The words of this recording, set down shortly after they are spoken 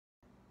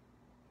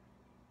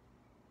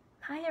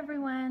Hi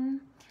everyone,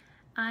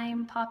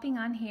 I'm popping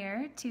on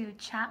here to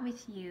chat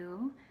with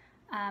you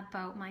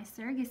about my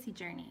surrogacy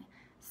journey.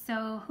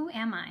 So who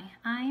am I?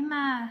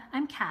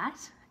 I'm Kat,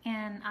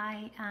 and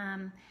I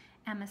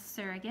am a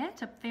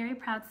surrogate, a very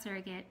proud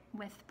surrogate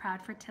with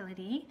Proud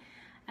Fertility,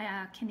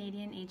 a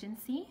Canadian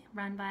agency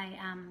run by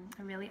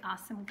a really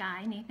awesome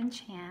guy, Nathan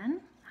Chan.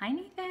 Hi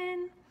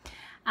Nathan!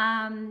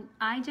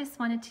 I just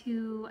wanted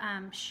to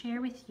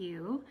share with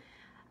you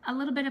a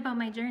little bit about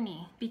my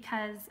journey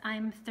because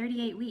I'm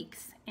 38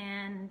 weeks,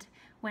 and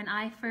when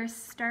I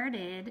first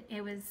started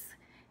it was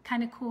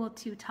kind of cool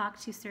to talk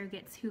to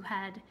surrogates who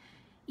had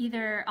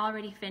either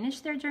already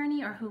finished their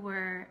journey or who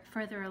were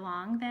further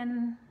along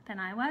than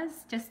I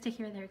was, just to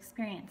hear their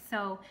experience.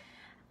 So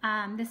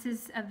this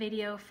is a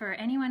video for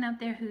anyone out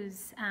there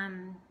who's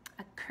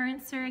a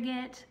current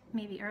surrogate,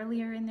 maybe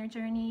earlier in their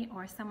journey,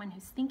 or someone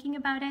who's thinking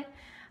about it.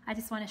 I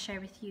just want to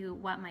share with you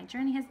what my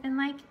journey has been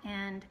like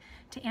and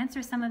to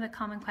answer some of the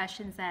common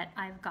questions that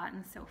I've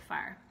gotten so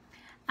far.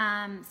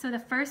 So the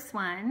first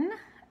one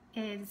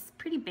is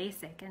pretty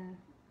basic, and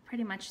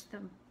pretty much the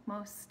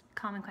most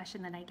common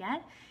question that I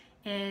get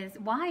is,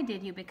 why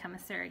did you become a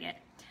surrogate?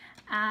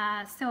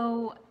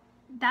 So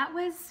that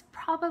was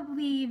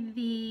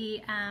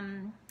probably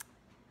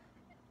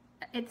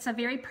it's a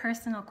very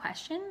personal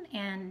question,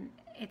 and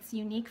it's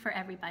unique for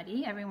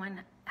everybody.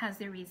 Everyone has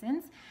their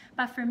reasons.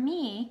 But for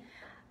me,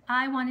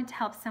 I wanted to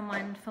help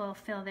someone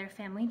fulfill their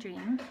family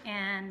dream,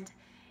 and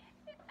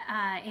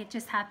it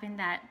just happened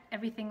that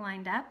everything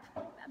lined up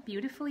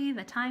beautifully,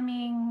 the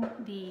timing,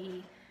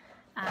 the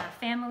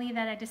family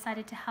that I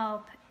decided to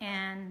help,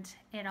 and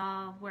it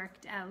all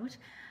worked out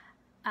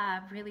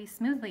really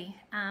smoothly.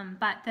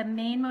 But the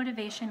main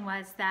motivation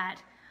was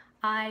that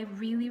I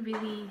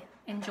really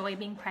enjoy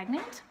being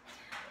pregnant.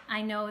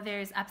 I know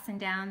there's ups and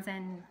downs,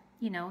 and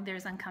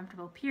there's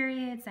uncomfortable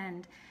periods,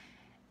 and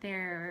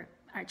there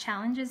are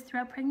challenges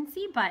throughout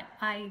pregnancy, but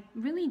I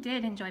really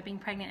did enjoy being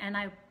pregnant, and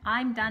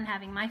I'm done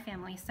having my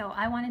family, so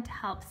I wanted to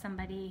help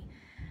somebody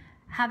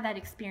have that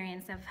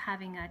experience of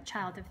having a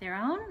child of their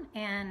own,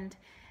 and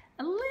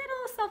a little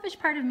selfish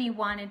part of me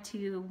wanted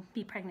to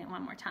be pregnant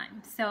one more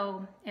time,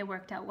 so it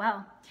worked out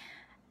well.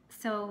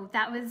 So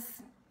that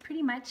was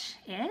pretty much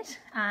it.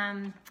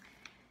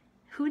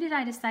 Who did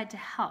I decide to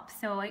help?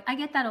 So I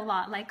get that a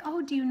lot, like,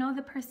 oh, do you know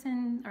the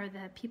person or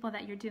the people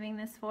that you're doing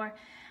this for?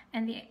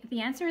 And the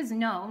answer is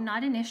no,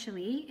 not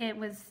initially. It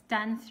was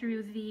done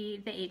through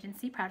the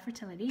agency, Proud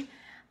Fertility,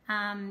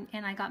 and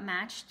I got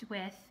matched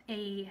with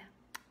a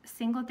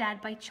single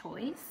dad by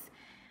choice.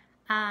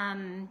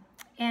 And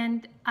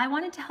I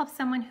wanted to help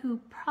someone who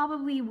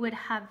probably would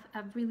have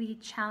a really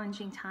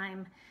challenging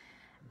time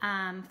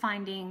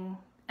finding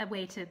a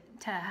way to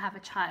have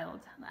a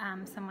child.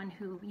 Someone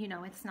who,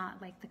 it's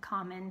not like the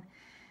common,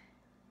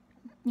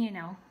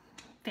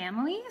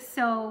 family.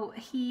 So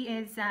he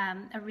is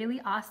a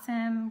really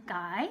awesome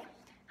guy.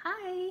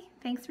 Hi,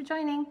 thanks for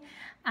joining.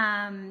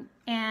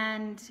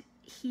 And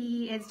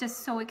he is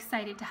just so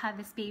excited to have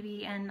this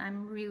baby, and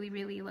I'm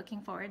really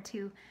looking forward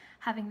to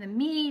having them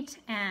meet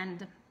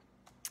and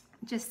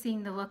just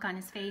seeing the look on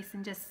his face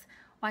and just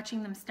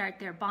watching them start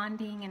their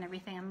bonding and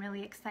everything. I'm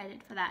really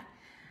excited for that.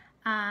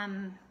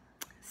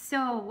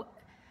 So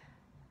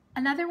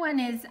another one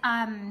is,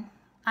 I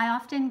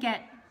often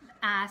get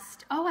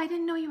asked, oh, I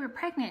didn't know you were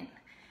pregnant,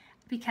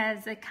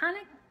 because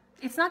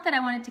it's not that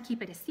I wanted to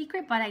keep it a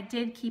secret, but I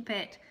did keep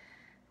it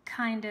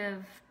kind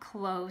of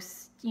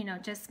close,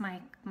 just my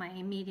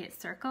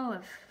immediate circle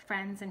of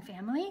friends and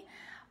family,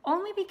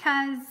 only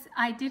because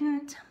I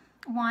didn't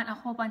want a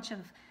whole bunch of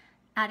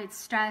added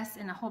stress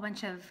and a whole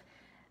bunch of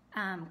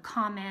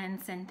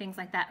comments and things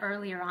like that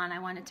earlier on. I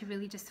wanted to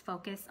really just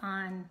focus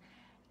on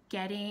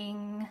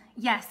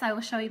yes, I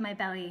will show you my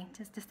belly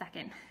just a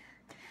second.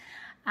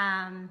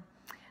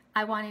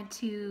 I wanted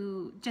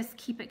to just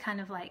keep it kind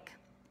of like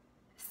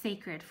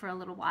sacred for a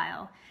little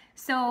while.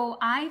 So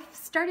I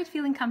started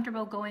feeling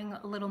comfortable going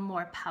a little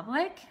more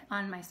public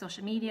on my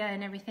social media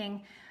and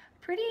everything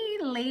pretty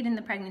late in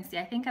the pregnancy.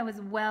 I think I was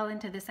well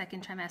into the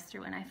second trimester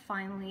when I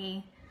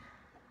finally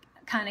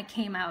kind of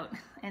came out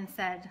and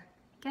said,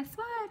 guess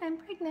what, I'm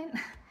pregnant,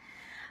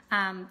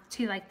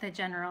 to like the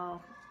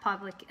general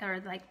public, or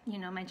like,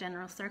 my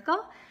general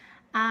circle.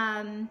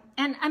 And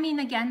I mean,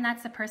 again,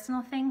 that's a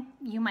personal thing.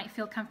 You might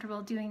feel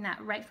comfortable doing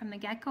that right from the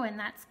get-go, and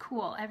that's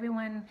cool.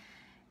 Everyone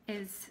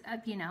is,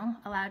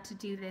 allowed to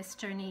do this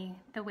journey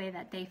the way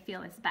that they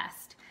feel is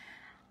best.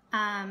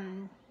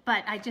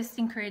 But I just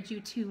encourage you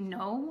to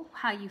know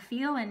how you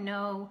feel and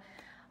know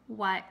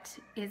what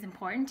is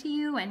important to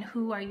you and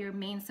who are your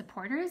main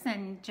supporters,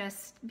 and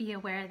just be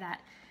aware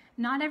that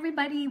not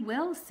everybody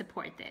will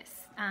support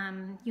this.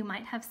 You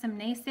might have some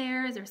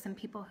naysayers or some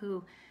people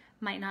who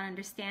might not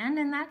understand,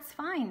 and that's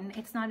fine.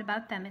 It's not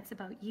about them, it's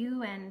about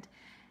you, and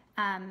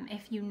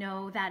if you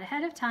know that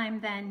ahead of time,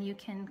 then you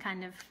can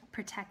kind of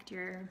protect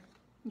your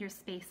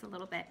space a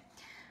little bit.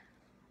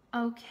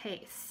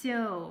 Okay,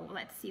 so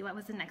let's see, what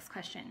was the next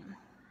question?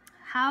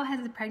 How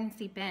has the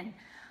pregnancy been?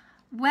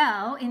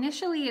 Well,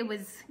 initially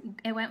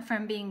it went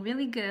from being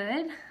really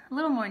good, a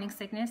little morning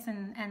sickness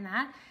and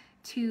that,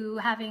 to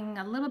having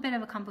a little bit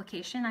of a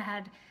complication. I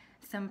had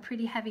some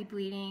pretty heavy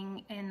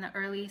bleeding in the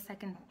early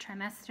second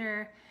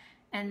trimester,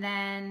 and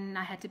then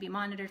I had to be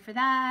monitored for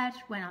that,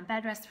 went on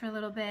bed rest for a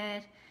little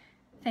bit.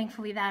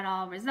 Thankfully that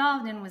all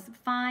resolved and was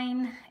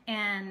fine,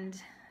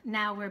 and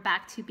now we're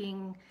back to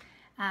being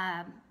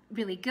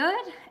really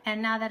good.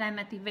 And now that I'm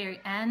at the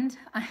very end,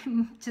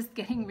 I'm just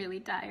getting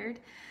really tired.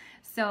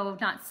 So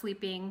not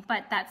sleeping,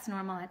 but that's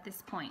normal at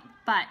this point.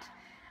 But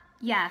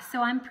yeah,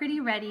 so I'm pretty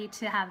ready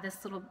to have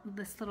this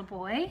little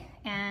boy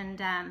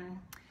and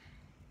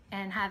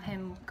have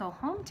him go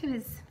home to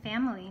his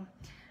family.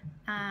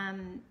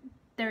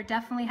 There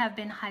definitely have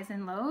been highs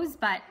and lows,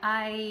 but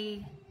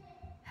I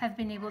have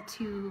been able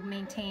to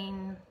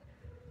maintain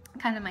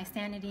kind of my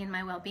sanity and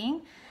my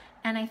well-being.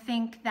 And I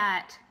think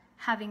that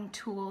having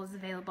tools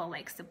available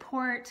like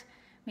support,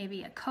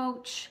 maybe a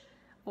coach,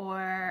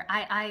 or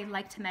I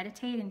like to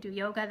meditate and do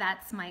yoga.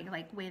 That's my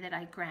way that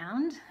I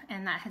ground,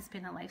 and that has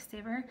been a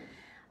lifesaver.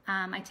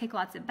 I take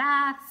lots of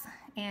baths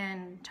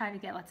and try to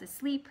get lots of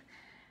sleep,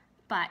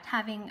 but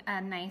having a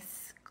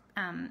nice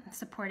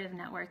supportive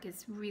network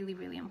is really,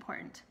 really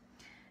important.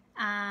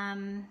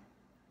 Have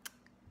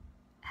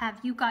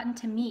you gotten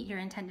to meet your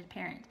intended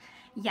parent?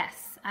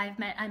 Yes, I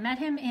met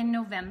him in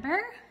November.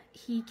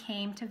 He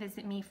came to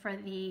visit me for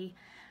the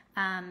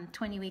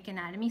 20-week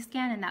anatomy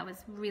scan, and that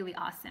was really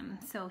awesome.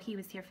 So he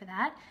was here for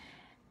that,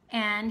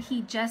 and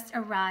he just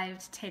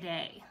arrived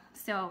today.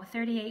 So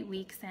 38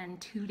 weeks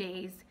and 2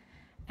 days,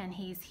 and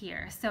he's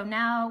here. So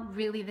now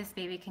really this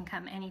baby can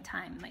come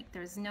anytime. Like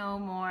there's no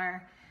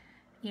more,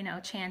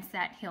 chance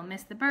that he'll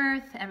miss the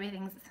birth.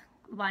 Everything's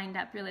lined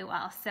up really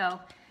well. So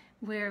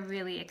we're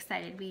really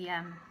excited.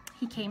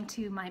 He came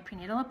to my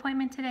prenatal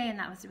appointment today, and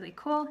that was really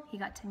cool. He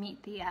got to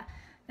meet the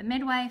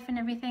midwife and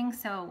everything.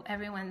 So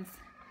everyone's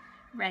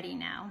ready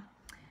now.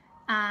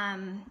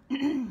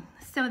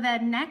 So the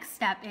next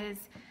step is,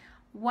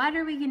 what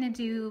are we going to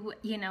do,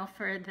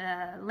 for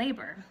the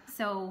labor?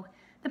 So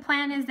the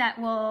plan is that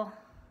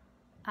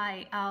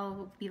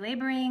I'll be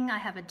laboring. I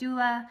have a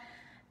doula.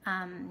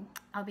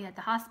 I'll be at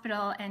the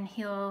hospital, and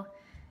he'll,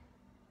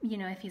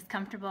 if he's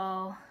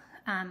comfortable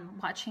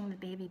watching the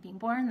baby being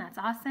born, that's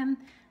awesome,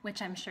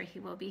 which I'm sure he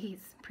will be.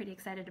 He's pretty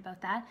excited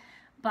about that.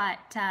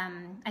 But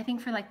I think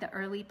for the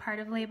early part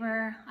of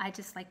labor, I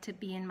just like to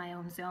be in my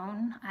own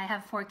zone. I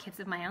have 4 kids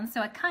of my own,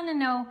 so I kind of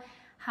know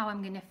how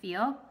I'm going to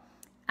feel.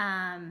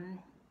 I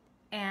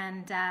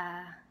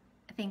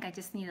think I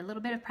just need a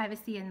little bit of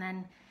privacy, and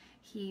then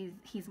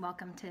he's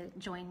welcome to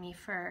join me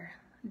for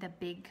the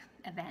big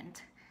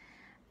event.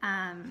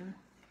 I've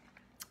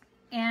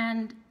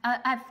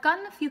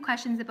gotten a few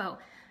questions about,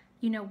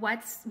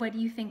 what do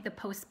you think the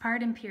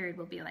postpartum period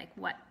will be like?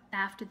 What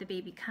after the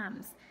baby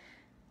comes?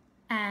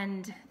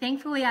 And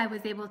thankfully, I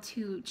was able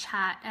to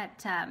chat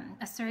at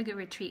a surrogate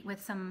retreat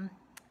with some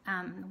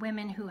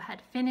women who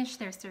had finished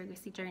their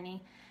surrogacy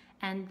journey,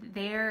 and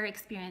their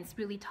experience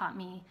really taught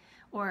me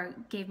or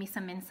gave me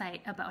some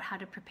insight about how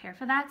to prepare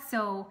for that.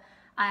 So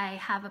I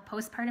have a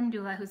postpartum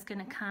doula who's going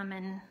to come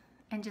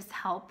and just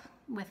help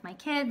with my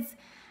kids,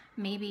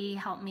 maybe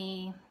help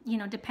me,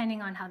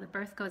 depending on how the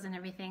birth goes and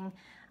everything.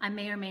 I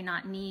may or may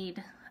not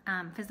need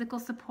physical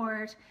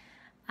support,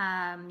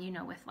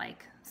 with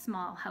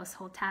small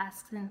household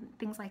tasks and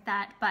things like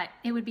that. But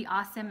it would be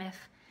awesome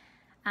if,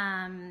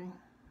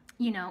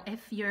 if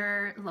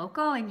you're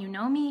local and you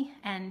know me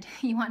and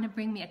you want to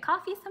bring me a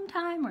coffee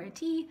sometime or a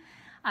tea.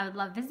 I would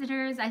love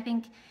visitors. I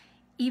think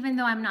even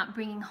though I'm not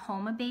bringing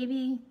home a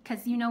baby,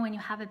 because when you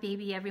have a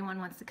baby, everyone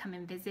wants to come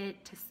and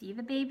visit to see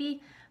the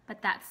baby,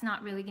 but that's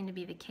not really going to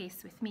be the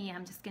case with me.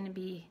 I'm just going to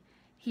be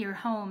here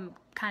home,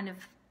 kind of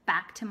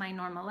back to my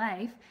normal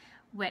life,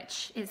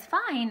 which is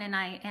fine, and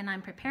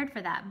I'm prepared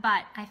for that.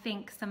 But I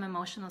think some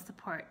emotional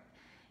support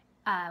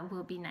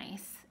will be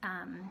nice,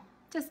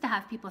 just to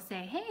have people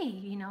say,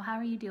 hey, how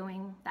are you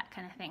doing, that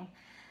kind of thing.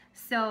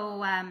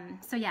 So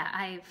yeah,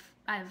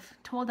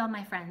 I've told all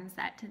my friends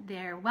that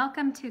they're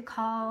welcome to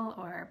call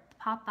or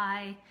pop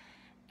by,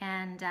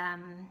 and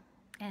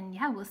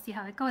yeah, we'll see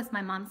how it goes.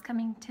 My mom's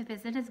coming to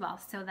visit as well,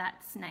 so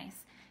that's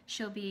nice.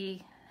 She'll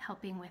be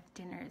helping with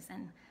dinners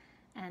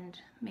and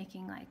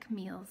making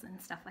meals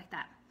and stuff like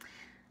that.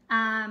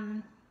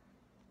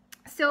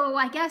 So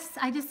I guess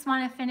I just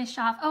want to finish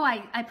off. Oh,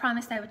 I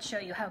promised I would show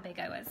you how big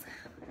I was.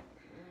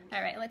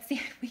 All right, let's see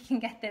if we can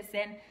get this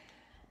in.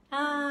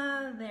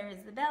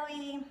 There's the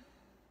belly,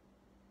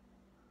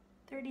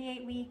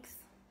 38 weeks,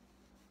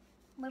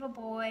 little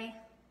boy.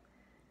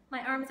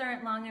 My arms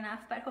aren't long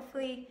enough, but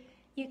hopefully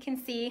you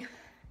can see.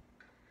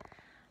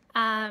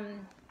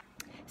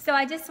 So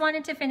I just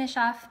wanted to finish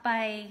off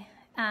by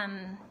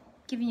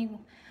giving you,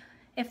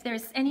 if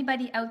there's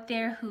anybody out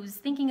there who's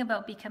thinking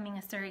about becoming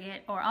a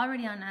surrogate or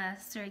already on a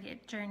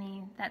surrogate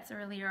journey that's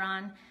earlier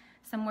on,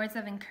 some words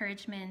of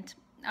encouragement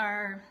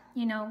are,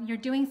 you're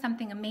doing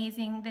something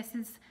amazing. This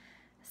is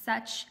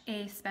such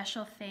a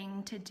special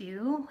thing to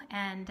do,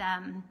 and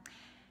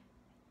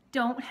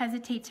don't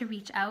hesitate to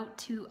reach out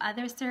to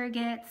other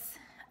surrogates.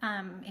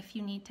 if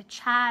you need to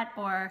chat,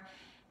 or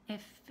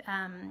if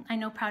I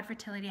know Proud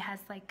Fertility has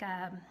like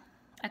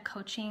a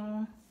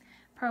coaching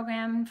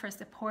program for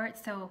support.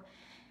 So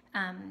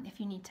if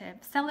you need to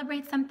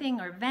celebrate something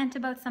or vent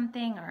about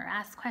something or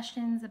ask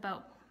questions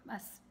about a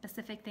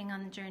specific thing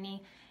on the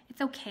journey,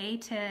 it's okay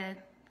to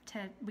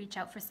reach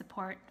out for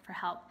support, for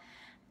help.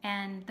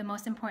 And the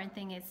most important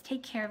thing is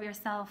take care of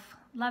yourself,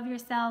 love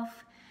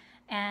yourself,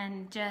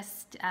 and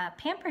just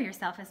pamper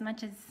yourself as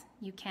much as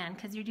you can,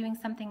 because you're doing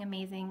something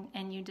amazing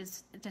and you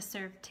just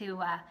deserve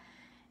to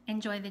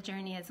enjoy the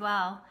journey as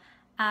well.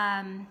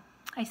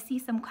 I see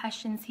some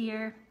questions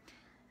here.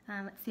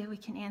 Let's see if we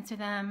can answer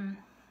them.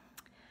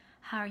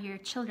 How are your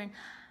children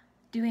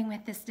doing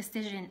with this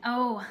decision?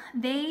 Oh,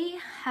 they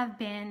have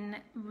been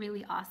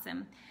really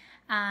awesome.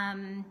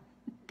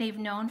 They've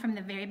known from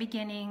the very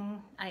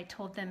beginning. I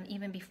told them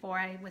even before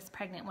I was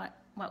pregnant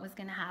what was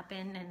going to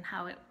happen and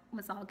how it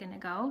was all going to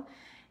go.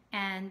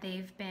 And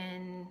they've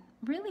been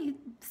really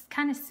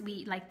kind of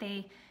sweet. Like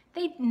they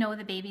know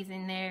the baby's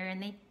in there,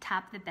 and they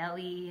tap the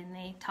belly and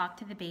they talk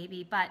to the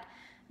baby, but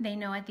they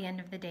know at the end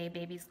of the day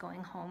baby's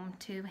going home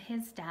to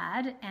his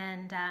dad,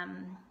 and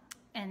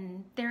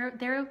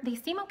they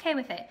seem okay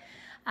with it.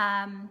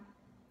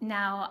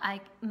 Now I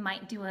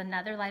might do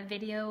another live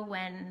video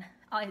when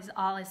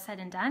all is said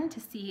and done to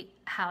see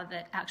how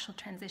the actual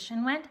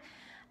transition went.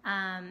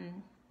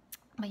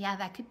 But yeah,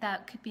 that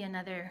could be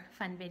another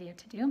fun video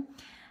to do.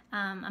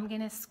 I'm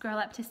gonna scroll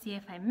up to see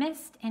if I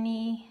missed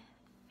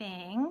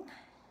anything.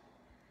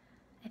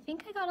 I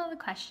think I got all the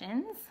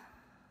questions.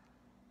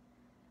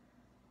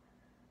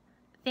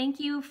 Thank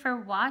you for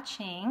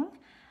watching.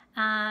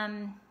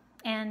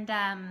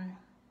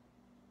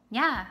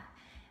 Yeah.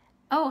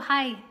 Oh,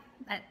 hi,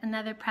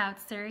 another proud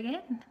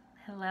surrogate.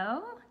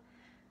 Hello.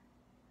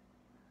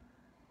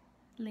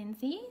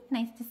 Lindsay,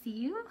 nice to see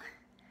you.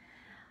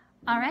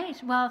 All right,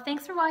 well,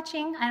 thanks for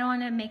watching. I don't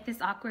want to make this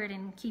awkward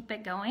and keep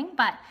it going,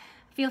 but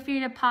feel free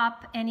to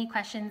pop any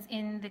questions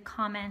in the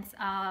comments.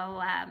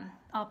 I'll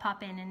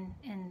pop in,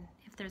 and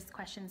if there's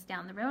questions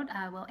down the road,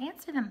 we'll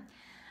answer them.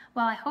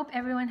 Well, I hope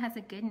everyone has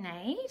a good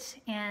night,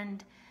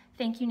 and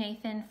thank you,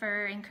 Nathan,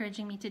 for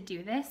encouraging me to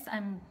do this.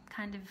 I'm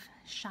kind of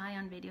shy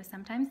on video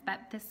sometimes,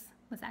 but this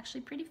was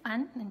actually pretty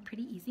fun and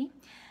pretty easy.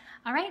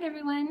 All right,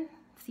 everyone,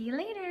 see you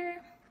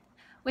later.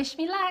 Wish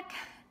me luck.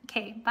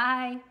 Okay,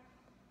 bye.